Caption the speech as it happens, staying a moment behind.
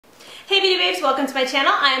Hey beauty babes, welcome to my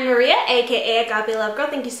channel. I'm Maria, aka AgapeLoveGirl.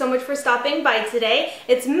 Thank you so much for stopping by today.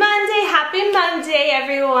 It's Monday. Happy Monday,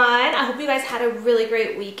 everyone. I hope you guys had a really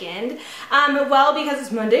great weekend. Well, because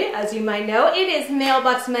it's Monday, as you might know, it is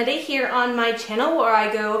Mailbox Monday here on my channel where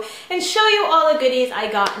I go and show you all the goodies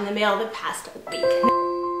I got in the mail the past week.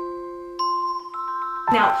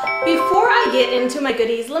 Now, before I get into my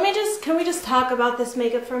goodies, can we just talk about this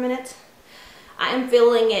makeup for a minute? I am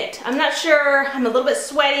feeling it. I'm not sure. I'm a little bit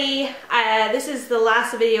sweaty. This is the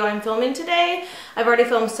last video I'm filming today. I've already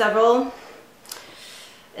filmed several.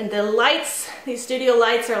 And the lights, these studio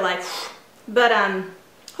lights are like, but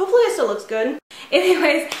hopefully it still looks good.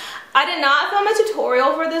 Anyways, I did not film a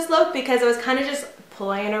tutorial for this look because I was kind of just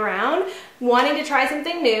playing around, wanting to try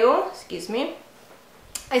something new. Excuse me.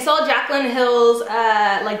 I saw Jaclyn Hill's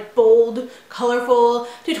like bold, colorful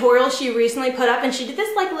tutorial she recently put up, and she did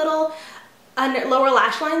this like little lower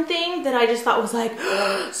lash line thing that I just thought was like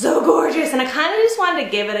so gorgeous, and I kind of just wanted to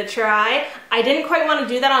give it a try. I didn't quite want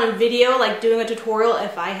to do that on video, like doing a tutorial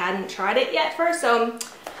if I hadn't tried it yet first, so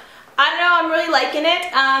I don't know, I'm really liking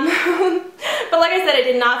it. But like I said, I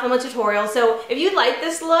did not film a tutorial, so if you like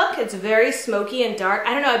this look, it's very smoky and dark.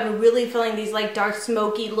 I don't know, I've been really feeling these like dark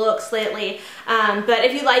smoky looks lately, but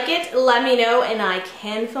if you like it, let me know and I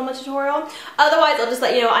can film a tutorial. Otherwise, I'll just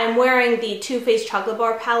let you know I'm wearing the Too Faced Chocolate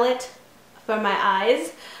Bar palette for my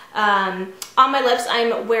eyes. On my lips,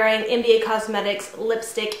 I'm wearing NBA Cosmetics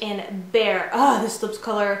lipstick in Bear. Oh, this lip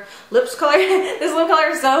color is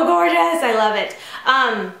so gorgeous. I love it.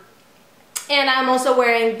 And I'm also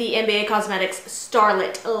wearing the NBA Cosmetics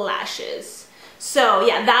Starlit lashes. So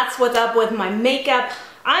yeah, that's what's up with my makeup.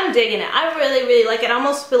 I'm digging it. I really, really like it. I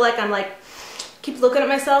almost feel like I'm like, keep looking at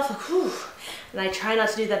myself, like, whew, and I try not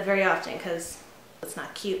to do that very often because it's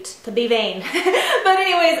not cute to be vain. But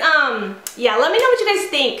anyways, yeah, let me know what you guys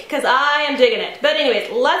think because I am digging it. But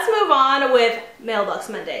anyways, let's move on with Mailbox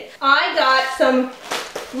Monday. I got some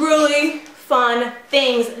really fun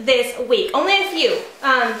things this week. Only a few.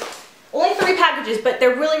 Only 3 packages, but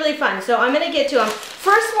they're really, really fun. So I'm gonna get to them.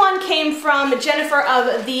 First one came from Jennifer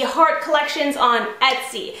of the Heart Collections on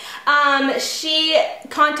Etsy. She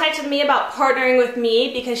contacted me about partnering with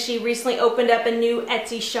me because she recently opened up a new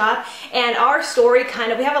Etsy shop, and our story we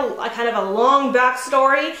have a kind of a long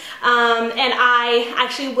backstory, and I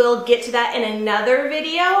actually will get to that in another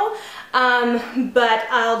video. But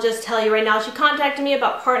I'll just tell you right now, she contacted me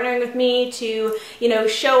about partnering with me to, you know,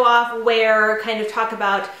 show off, wear, kind of talk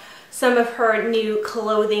about some of her new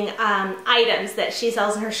clothing items that she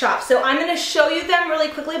sells in her shop. So I'm going to show you them really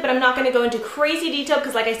quickly, but I'm not going to go into crazy detail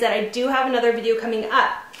because like I said, I do have another video coming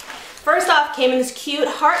up. First off, came in this cute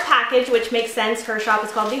heart package, which makes sense. Her shop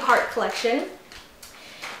is called the Heart Collection.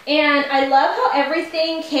 And I love how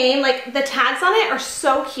everything came, like the tags on it are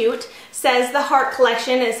so cute. Says the Heart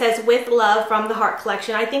Collection, and it says with love from the Heart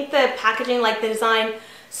Collection. I think the packaging, like the design,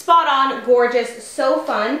 spot on, gorgeous, so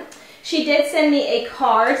fun. She did send me a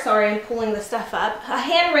card, sorry I'm pulling the stuff up, a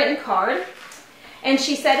handwritten card. And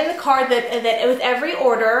she said in the card that with every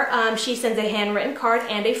order, she sends a handwritten card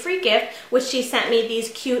and a free gift, which she sent me these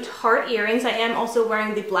cute heart earrings. I am also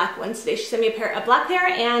wearing the black ones today. She sent me a black pair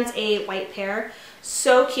and a white pair.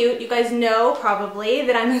 So cute. You guys know probably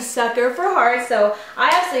that I'm a sucker for hearts, so I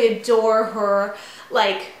absolutely adore her,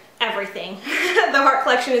 like, everything. The Heart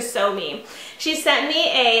Collection is so me. She sent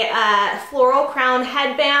me a floral crown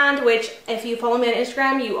headband, which if you follow me on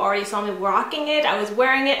Instagram, you already saw me rocking it. I was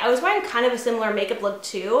wearing it. I was wearing kind of a similar makeup look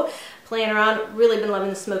too, playing around. Really been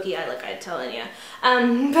loving the smoky eye look, I'm telling you.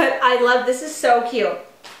 But I love, this is so cute.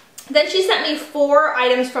 Then she sent me 4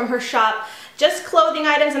 items from her shop, just clothing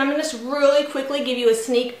items, and I'm going to just really quickly give you a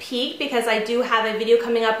sneak peek because I do have a video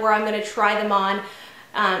coming up where I'm going to try them on,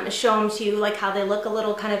 show them to you, like how they look, a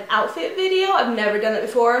little kind of outfit video. I've never done it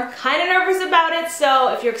before, kind of nervous about it,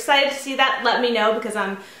 so if you're excited to see that, let me know because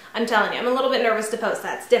I'm telling you, I'm a little bit nervous to post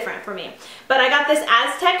that. It's different for me. But I got this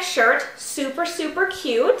Aztec shirt, super, super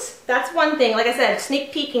cute. That's one thing. Like I said,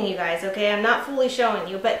 sneak peeking you guys, okay? I'm not fully showing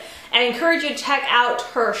you, but I encourage you to check out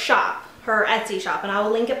her shop, her Etsy shop, and I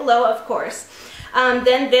will link it below, of course.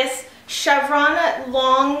 Then this chevron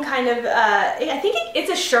long kind of, I think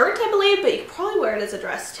it's a shirt, I believe, but you could probably wear it as a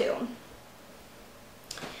dress too.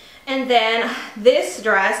 And then this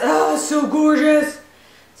dress, oh, so gorgeous.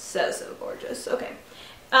 So, so gorgeous. Okay.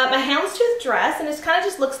 A houndstooth dress, and it kind of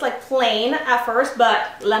just looks like plain at first,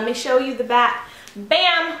 but let me show you the back.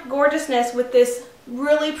 Bam! Gorgeousness with this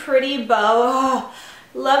really pretty bow. Oh,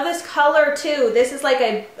 love this color too. This is like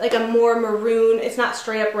a more maroon, it's not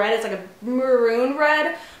straight up red, it's like a maroon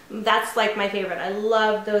red. That's like my favorite. I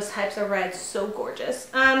love those types of reds, so gorgeous.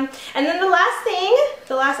 And then the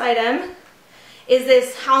last item is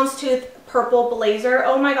this houndstooth purple blazer.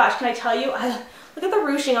 Oh my gosh, can I tell you? Look at the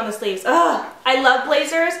ruching on the sleeves. Ugh, I love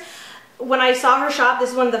blazers. When I saw her shop,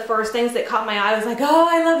 this is one of the first things that caught my eye. I was like, oh,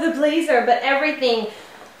 I love the blazer, but everything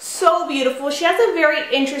so beautiful. She has a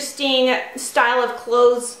very interesting style of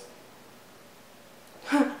clothes.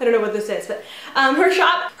 I don't know what this is, but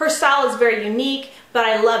her style is very unique, but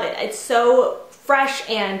I love it. It's so fresh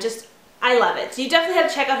and just, I love it. So you definitely have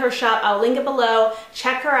to check out her shop. I'll link it below.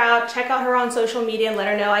 Check her out. Check out her on social media and let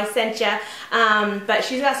her know I sent you. But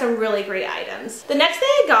she's got some really great items. The next thing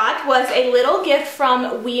I got was a little gift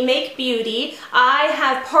from We Make Beauty. I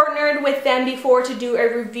have partnered with them before to do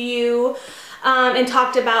a review and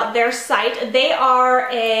talked about their site. They are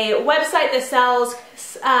a website that sells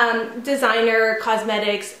designer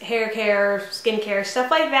cosmetics, hair care, skincare,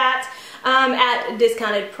 stuff like that at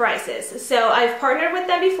discounted prices. So I've partnered with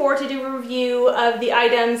them before to do a review of the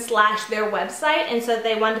items / their website, and so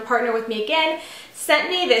they wanted to partner with me again,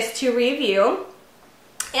 sent me this to review.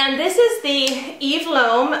 And this is the Eve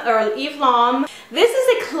L'Homme. This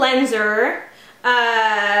is a cleanser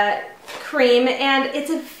cream, and it's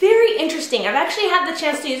a very interesting. I've actually had the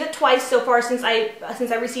chance to use it twice so far since I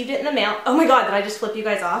received it in the mail. Oh my god, did I just flip you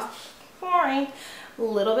guys off? Sorry. A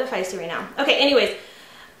little bit feisty right now. Okay, anyways,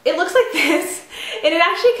 it looks like this, and it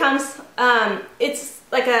actually comes, it's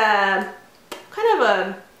like a,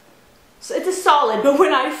 it's a solid, but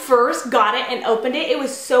when I first got it and opened it, it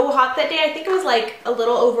was so hot that day. I think it was like a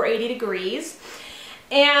little over 80 degrees.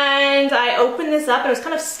 And I opened this up and it was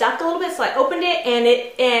kind of stuck a little bit, so I opened it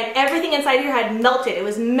and everything inside here had melted. It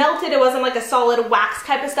was melted. It wasn't like a solid wax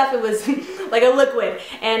type of stuff. It was like a liquid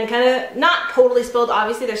and kind of not totally spilled.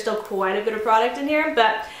 Obviously, there's still quite a bit of product in here,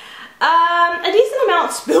 but a decent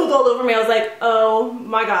amount spilled all over me. I was like, oh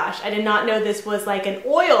my gosh, I did not know this was like an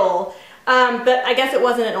oil, but I guess it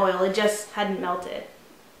wasn't an oil. It just hadn't melted.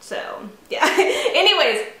 So yeah.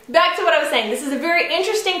 Anyways, back to what I was saying. This is a very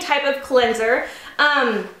interesting type of cleanser.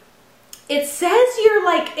 It says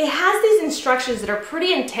it has these instructions that are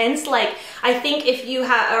pretty intense. Like, I think if you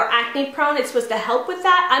are acne prone, it's supposed to help with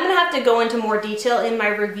that. I'm gonna have to go into more detail in my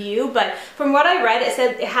review, but from what I read, it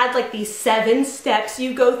said it had like these 7 steps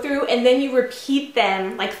you go through, and then you repeat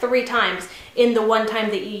them like 3 times in the one time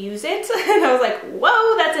that you use it. And I was like,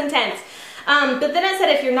 whoa, that's intense. But then it said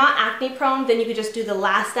if you're not acne prone, then you could just do the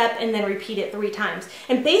last step and then repeat it 3 times.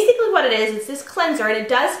 And basically what it is, it's this cleanser, and it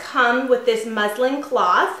does come with this muslin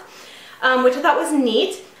cloth, which I thought was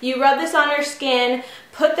neat. You rub this on your skin,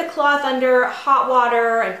 put the cloth under hot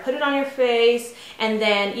water and put it on your face, and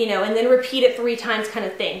then, and then repeat it 3 times kind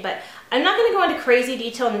of thing. But I'm not going to go into crazy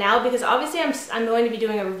detail now because obviously I'm going to be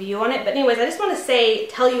doing a review on it. But anyways, I just want to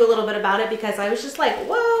tell you a little bit about it because I was just like,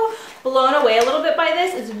 whoa, blown away a little bit by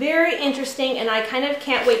this. It's very interesting, and I kind of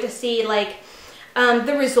can't wait to see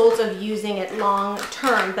the results of using it long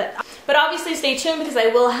term. But obviously stay tuned because I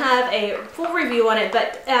will have a full review on it.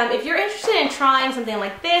 But if you're interested in trying something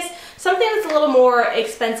like this, something that's a little more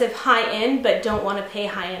expensive, high-end, but don't want to pay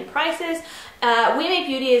high-end prices, We Make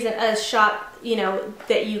Beauty is a shop,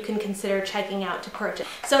 that you can consider checking out to purchase.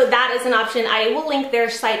 So that is an option. I will link their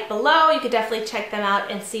site below. You could definitely check them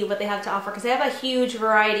out and see what they have to offer because they have a huge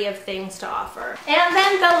variety of things to offer. And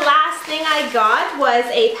then the last thing I got was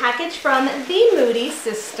a package from the Moody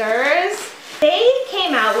Sisters. They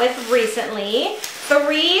came out with recently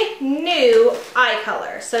 3 new eye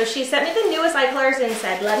colors. So she sent me the newest eye colors and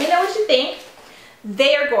said, let me know what you think.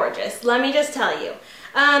 They are gorgeous, let me just tell you.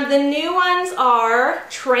 The new ones are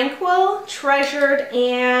Tranquil, Treasured,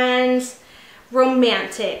 and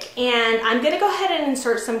Romantic. And I'm going to go ahead and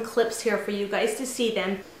insert some clips here for you guys to see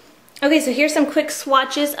them. Okay, so here's some quick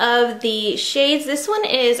swatches of the shades. This one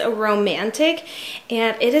is a Romantic,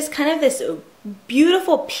 and it is kind of this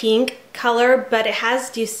beautiful pink color, but it has,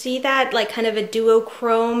 do you see that, like kind of a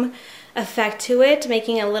duochrome effect to it,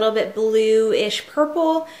 making it a little bit blue-ish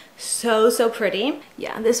purple. So pretty.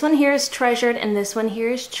 Yeah, this one here is Treasured and this one here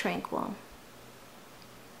is Tranquil.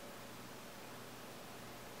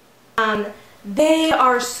 They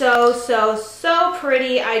are so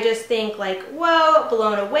pretty. I just think like, whoa,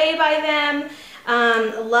 blown away by them.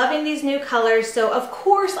 Loving these new colors. So of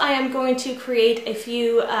course I am going to create a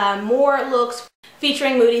few more looks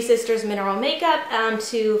featuring Moody Sisters Mineral Makeup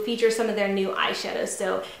to feature some of their new eyeshadows.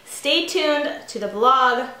 So stay tuned to the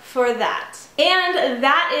blog for that. And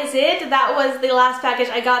that is it. That was the last package.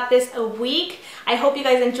 I got this a week. I hope you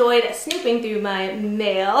guys enjoyed snooping through my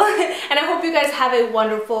mail. And I hope you guys have a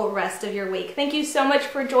wonderful rest of your week. Thank you so much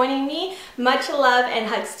for joining me. Much love and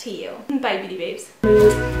hugs to you. Bye, beauty babes.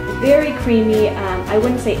 Very creamy. I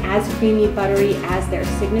wouldn't say as creamy, buttery as their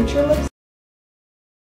signature looks.